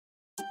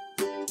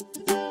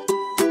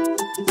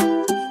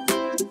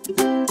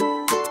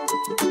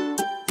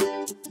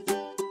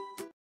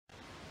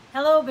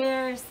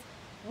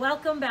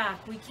Welcome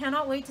back. We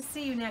cannot wait to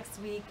see you next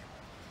week.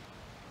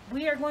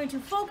 We are going to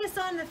focus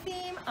on the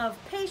theme of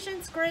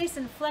patience, grace,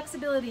 and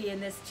flexibility in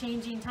this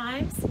changing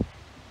times.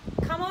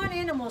 Come on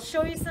in and we'll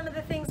show you some of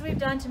the things we've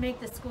done to make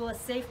the school a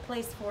safe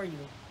place for you.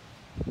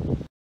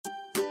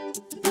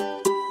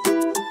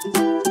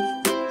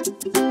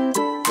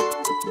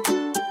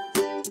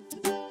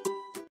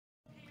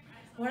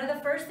 One of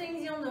the first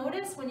things you'll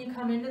notice when you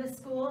come into the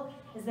school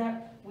is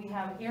that we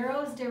have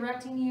arrows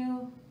directing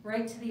you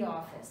right to the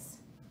office.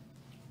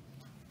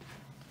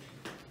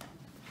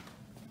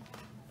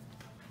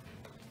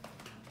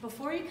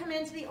 Before you come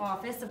into the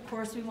office, of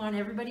course, we want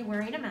everybody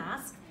wearing a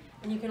mask,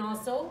 and you can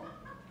also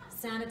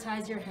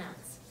sanitize your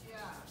hands.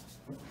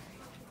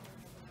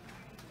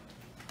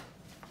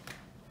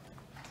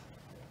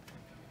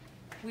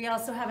 We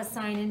also have a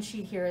sign-in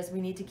sheet here as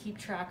we need to keep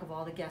track of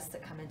all the guests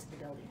that come into the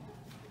building.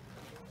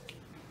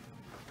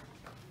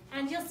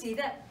 And you'll see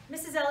that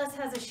Mrs. Ellis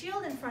has a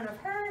shield in front of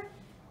her,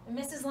 and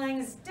Mrs. Lang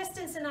is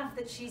distanced enough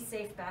that she's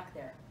safe back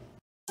there.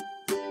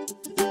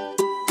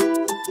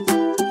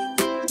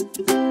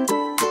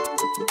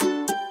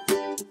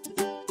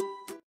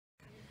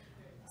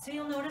 So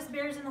you'll notice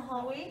bears in the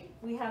hallway.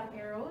 We have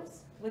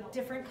arrows with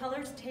different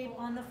colors taped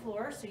on the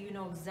floor so you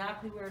know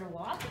exactly where to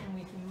walk and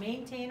we can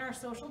maintain our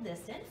social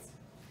distance.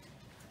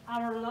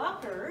 Our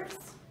lockers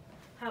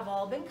have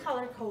all been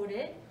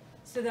color-coded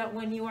so that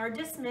when you are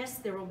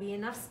dismissed, there will be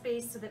enough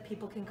space so that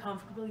people can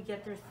comfortably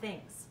get their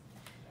things.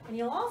 And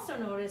you'll also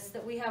notice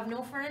that we have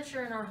no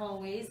furniture in our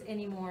hallways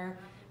anymore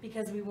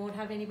because we won't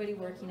have anybody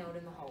working out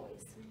in the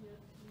hallways.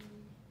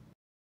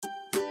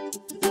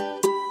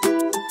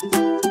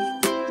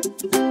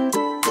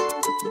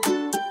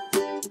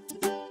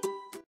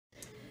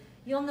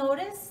 You'll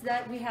notice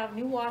that we have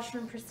new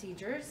washroom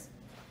procedures.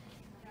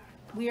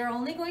 We are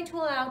only going to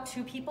allow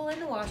 2 people in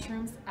the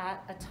washrooms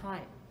at a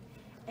time.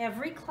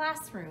 Every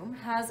classroom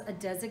has a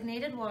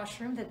designated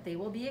washroom that they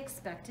will be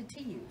expected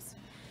to use.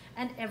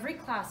 And every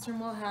classroom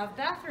will have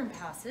bathroom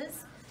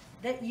passes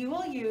that you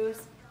will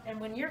use,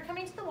 and when you're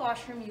coming to the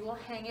washroom, you will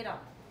hang it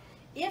up.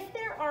 If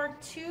there are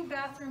 2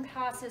 bathroom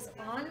passes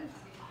on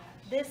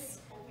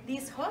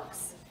these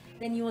hooks,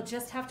 then you will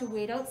just have to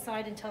wait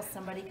outside until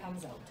somebody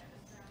comes out.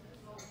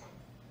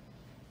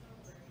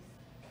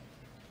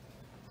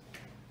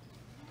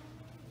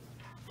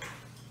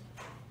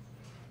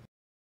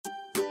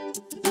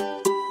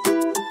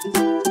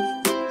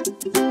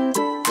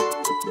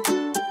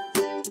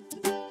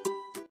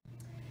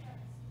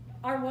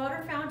 Our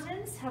water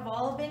fountains have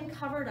all been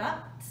covered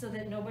up so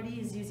that nobody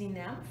is using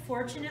them.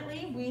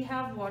 Fortunately, we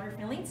have water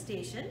filling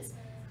stations.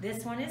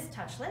 This one is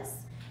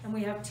touchless, and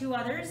we have 2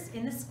 others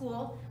in the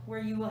school where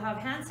you will have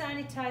hand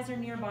sanitizer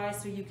nearby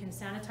so you can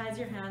sanitize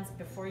your hands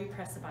before you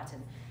press the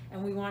button.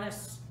 And we want to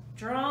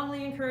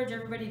strongly encourage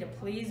everybody to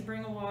please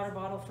bring a water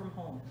bottle from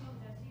home.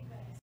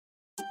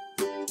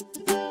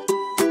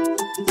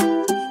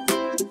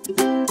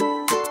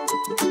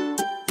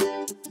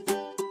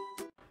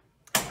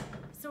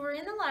 We're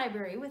in the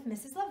library with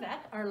Mrs.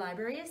 Levesque, our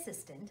library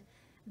assistant.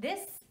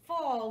 This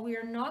fall, we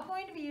are not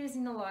going to be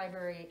using the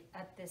library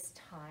at this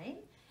time.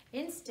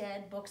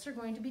 Instead, books are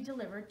going to be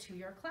delivered to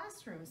your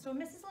classroom. So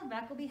Mrs.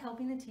 Levesque will be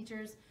helping the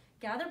teachers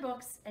gather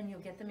books, and you'll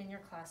get them in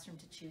your classroom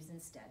to choose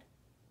instead.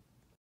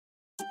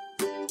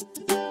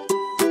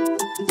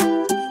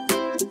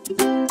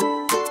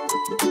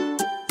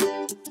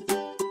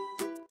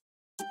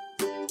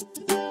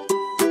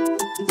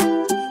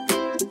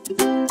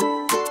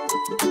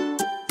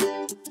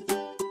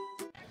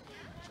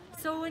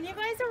 So when you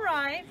guys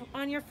arrive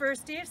on your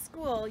first day of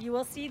school, you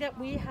will see that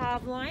we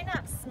have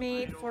lineups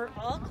made for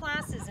all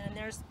classes, and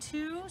there's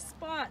 2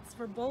 spots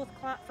for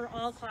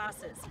all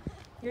classes.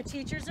 Your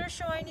teachers are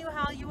showing you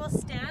how you will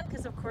stand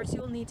because of course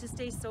you will need to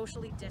stay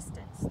socially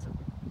distanced.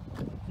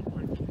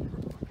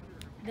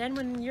 Then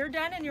when you're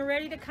done and you're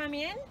ready to come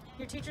in,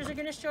 your teachers are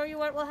going to show you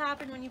what will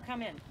happen when you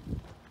come in.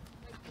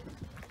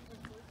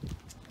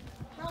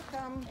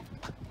 Welcome.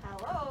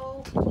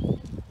 Hello.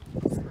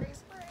 Spray,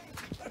 spray.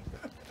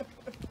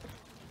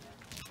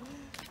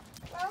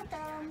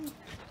 Welcome.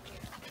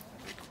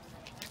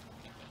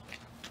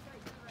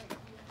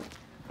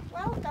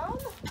 Welcome.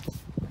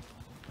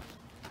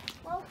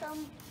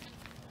 Welcome.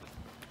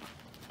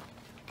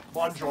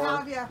 Bonjour. Nice to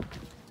have you.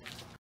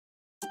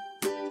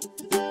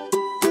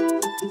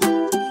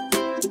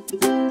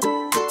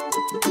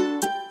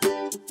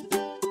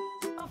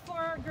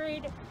 For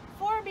grade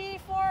 4B,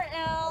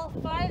 4L,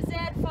 5Z,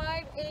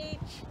 5H,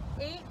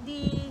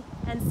 8D,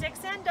 and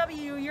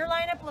 6NW, your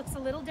lineup looks a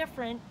little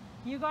different.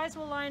 You guys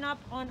will line up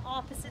on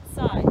opposite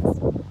sides.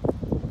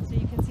 So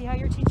you can see how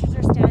your teachers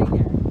are standing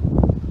there.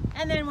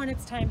 And then when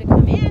it's time to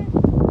come in,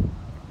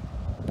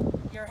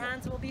 your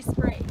hands will be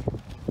sprayed.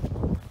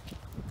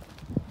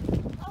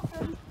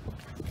 Welcome.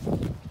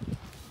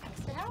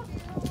 Nice to have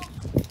you.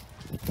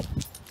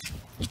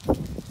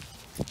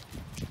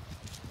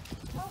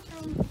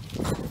 Welcome.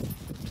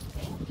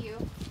 Thank you.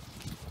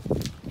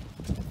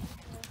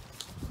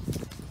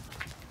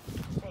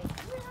 Thank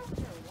you.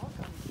 You're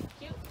welcome. Thank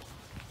you.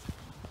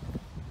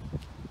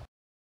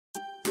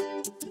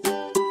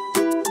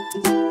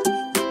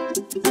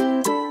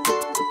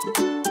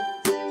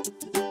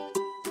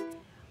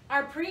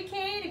 Our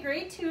pre-K to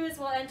grade 2s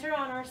will enter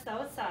on our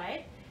south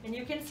side. And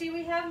you can see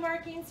we have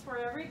markings for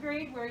every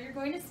grade where you're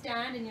going to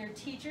stand, and your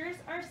teachers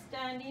are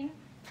standing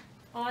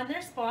on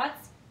their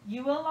spots.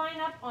 You will line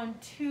up on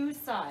 2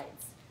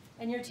 sides.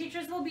 And your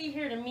teachers will be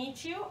here to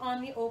meet you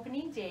on the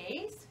opening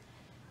days.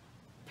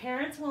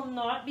 Parents will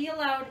not be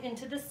allowed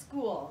into the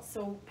school.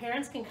 So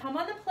parents can come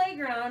on the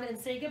playground and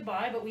say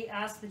goodbye, but we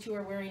ask that you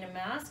are wearing a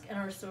mask and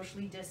are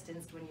socially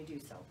distanced when you do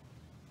so.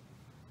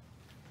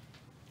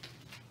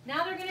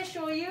 Now they're going to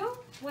show you,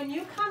 when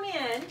you come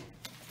in,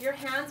 your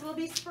hands will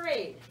be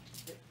sprayed.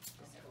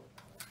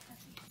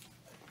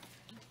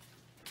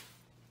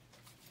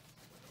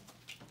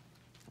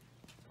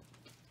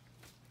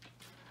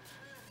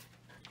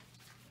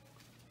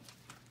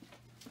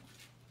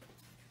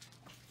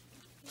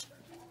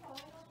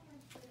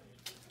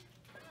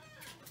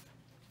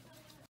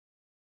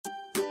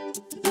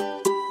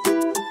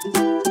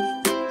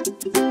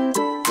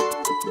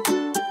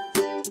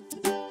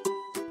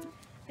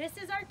 This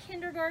is our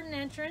kindergarten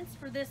entrance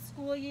for this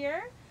school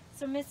year.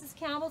 So Mrs.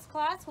 Campbell's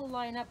class will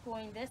line up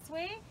going this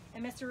way,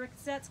 and Mr.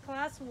 Ricksett's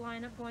class will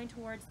line up going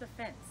towards the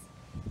fence.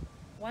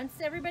 Once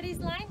everybody's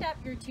lined up,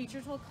 your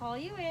teachers will call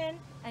you in,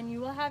 and you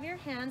will have your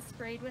hands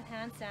sprayed with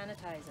hand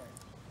sanitizer.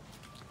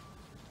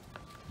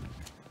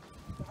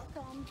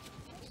 Welcome.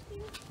 Thank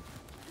you.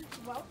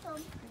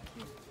 Welcome.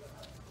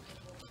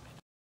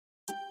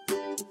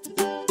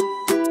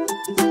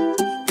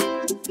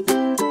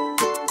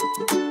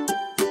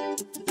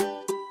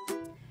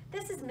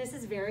 This is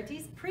Mrs.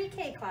 Verity's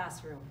pre-K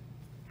classroom.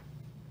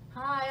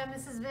 Hi, I'm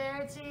Mrs.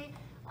 Verity.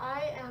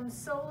 I am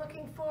so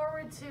looking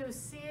forward to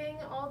seeing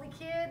all the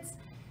kids.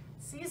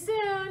 See you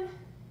soon.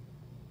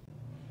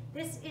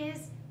 This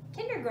is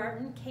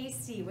kindergarten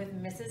KC with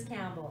Mrs.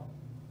 Campbell.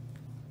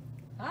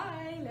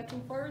 Hi,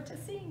 looking forward to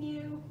seeing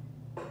you.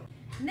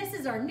 And this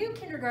is our new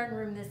kindergarten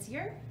room this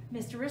year.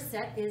 Mr.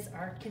 Rissette is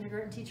our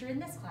kindergarten teacher in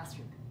this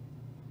classroom.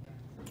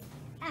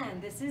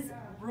 And this is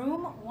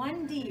room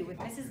 1D with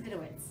Mrs.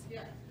 Vidowitz.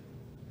 Yeah.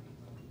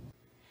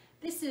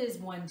 This is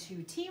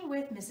 1-2T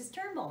with Mrs.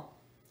 Turnbull.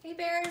 Hey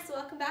Bears,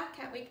 welcome back.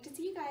 Can't wait to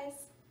see you guys.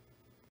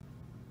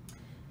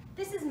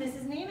 This is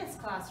Mrs. Namath's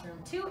classroom,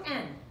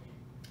 2N.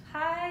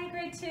 Hi,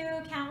 grade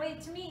 2. Can't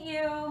wait to meet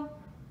you.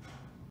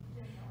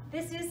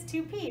 This is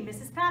 2P,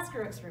 Mrs.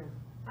 Paskeruk's room.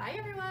 Hi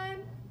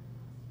everyone.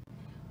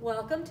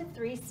 Welcome to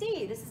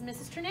 3C. This is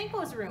Mrs.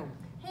 Ternenko's room.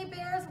 Hey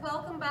Bears,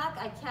 welcome back.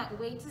 I can't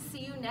wait to see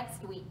you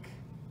next week.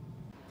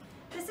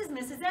 This is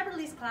Mrs.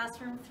 Eberly's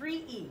classroom,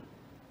 3E.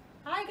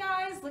 Hi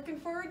guys, looking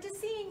forward to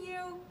seeing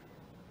you.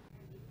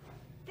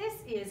 This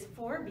is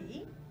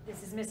 4B.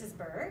 This is Mrs.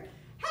 Berg.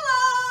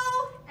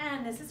 Hello!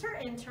 And this is her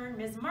intern,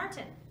 Ms.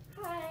 Martin.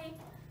 Hi.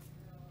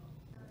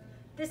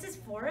 This is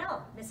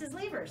 4L, Mrs.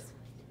 Levers.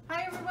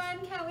 Hi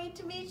everyone, can't wait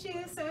to meet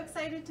you. So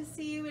excited to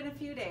see you in a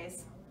few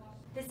days.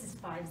 This is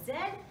 5Z,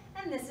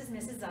 and this is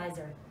Mrs.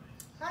 Zeiser.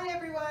 Hi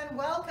everyone,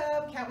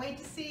 welcome. Can't wait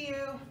to see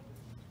you.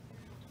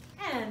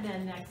 And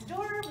then next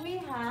door, we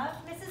have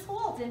Mrs.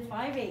 Holt in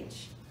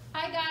 5H.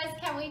 Hi guys,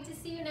 can't wait to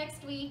see you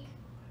next week.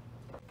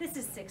 This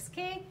is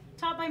 6K,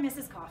 taught by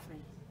Mrs.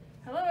 Kaufman.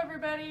 Hello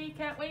everybody,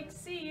 can't wait to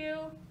see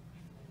you.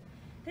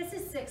 This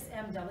is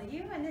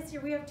 6MW, and this year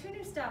we have 2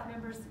 new staff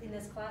members in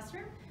this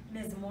classroom,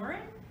 Ms.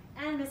 Morin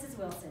and Mrs.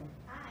 Wilson.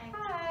 Hi.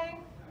 Hi.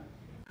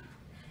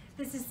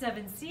 This is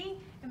 7C,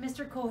 and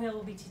Mr. Cohill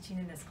will be teaching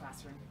in this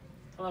classroom.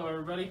 Hello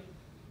everybody.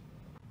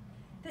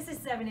 This is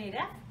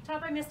 7-8F,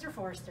 taught by Mr.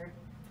 Forrester.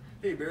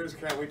 Hey Bears,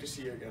 can't wait to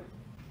see you again.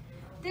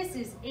 This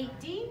is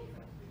 8D,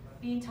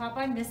 being taught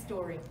by Miss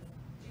Dory.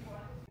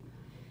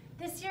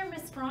 This year,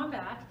 Miss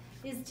Frombach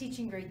is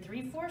teaching grade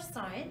 3-4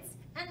 science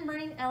and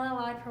running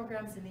LLI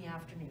programs in the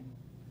afternoon.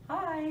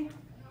 Hi.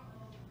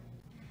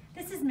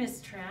 This is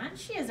Miss Tran.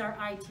 She is our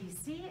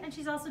ITC, and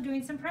she's also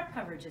doing some prep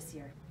coverage this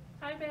year.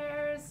 Hi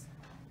Bears.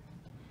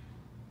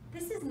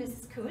 This is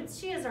Mrs. Kuntz.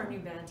 She is our new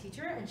band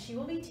teacher, and she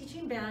will be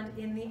teaching band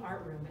in the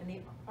art room. And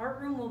the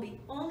art room will be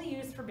only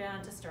used for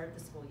band to start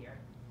the school year.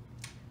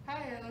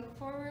 Hi, I look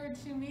forward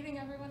to meeting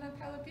everyone at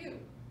Pilot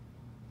Butte.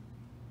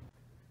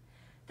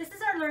 This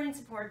is our learning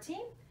support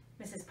team,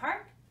 Mrs.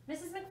 Park,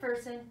 Mrs.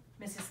 McPherson,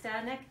 Mrs.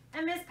 Stadnick,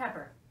 and Ms.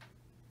 Pepper.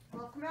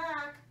 Welcome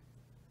back.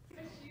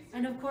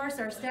 And of course,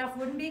 our staff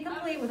wouldn't be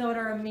complete without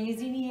our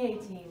amazing EA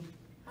team.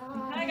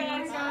 Hi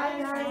guys. Hi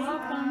guys.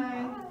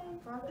 Welcome.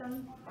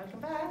 Welcome. Welcome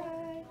back.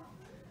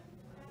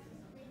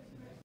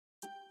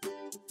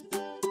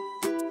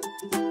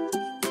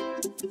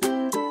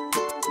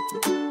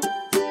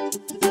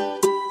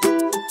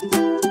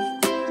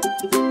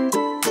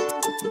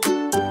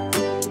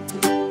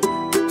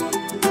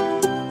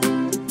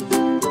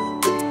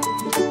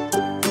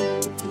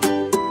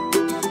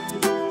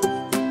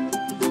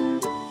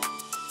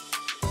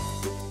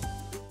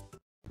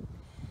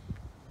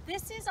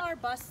 This is our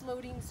bus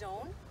loading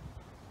zone.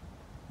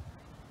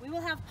 We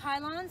will have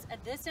pylons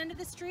at this end of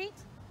the street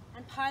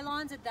and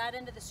pylons at that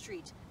end of the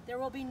street. There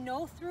will be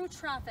no through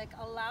traffic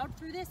allowed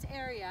through this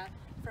area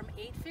from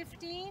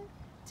 8:15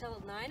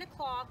 till 9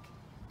 o'clock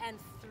and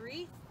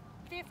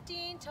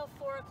 3:15 till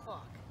 4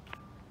 o'clock.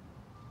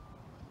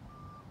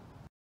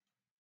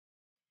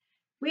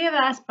 We have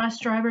asked bus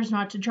drivers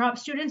not to drop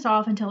students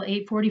off until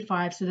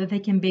 8:45 so that they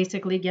can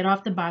basically get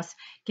off the bus,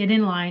 get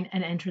in line,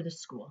 and enter the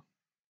school.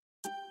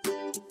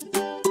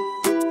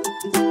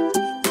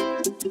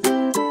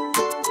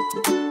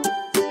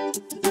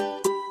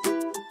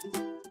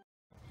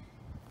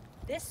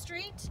 This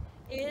street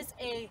is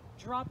a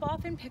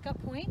drop-off and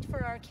pickup point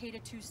for our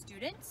K-2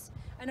 students.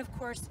 And of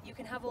course, you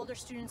can have older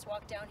students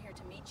walk down here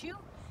to meet you,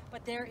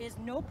 but there is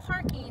no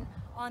parking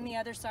on the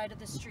other side of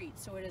the street.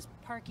 So it is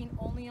parking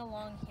only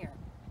along here.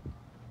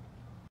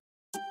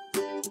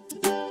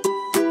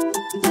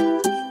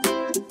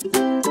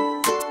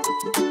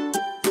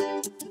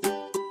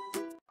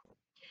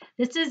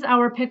 This is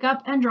our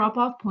pickup and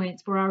drop-off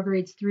points for our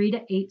grades 3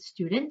 to 8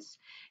 students.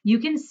 You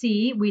can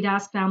see we'd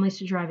ask families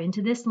to drive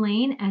into this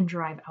lane and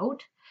drive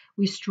out.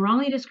 We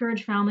strongly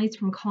discourage families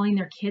from calling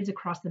their kids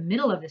across the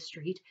middle of the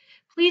street.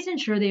 Please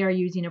ensure they are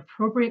using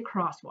appropriate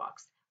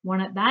crosswalks,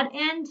 one at that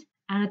end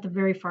and at the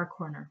very far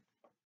corner.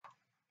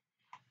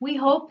 We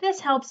hope this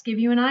helps give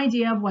you an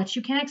idea of what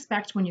you can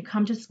expect when you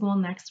come to school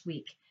next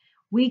week.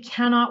 We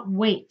cannot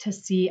wait to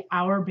see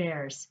our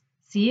bears.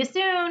 See you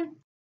soon!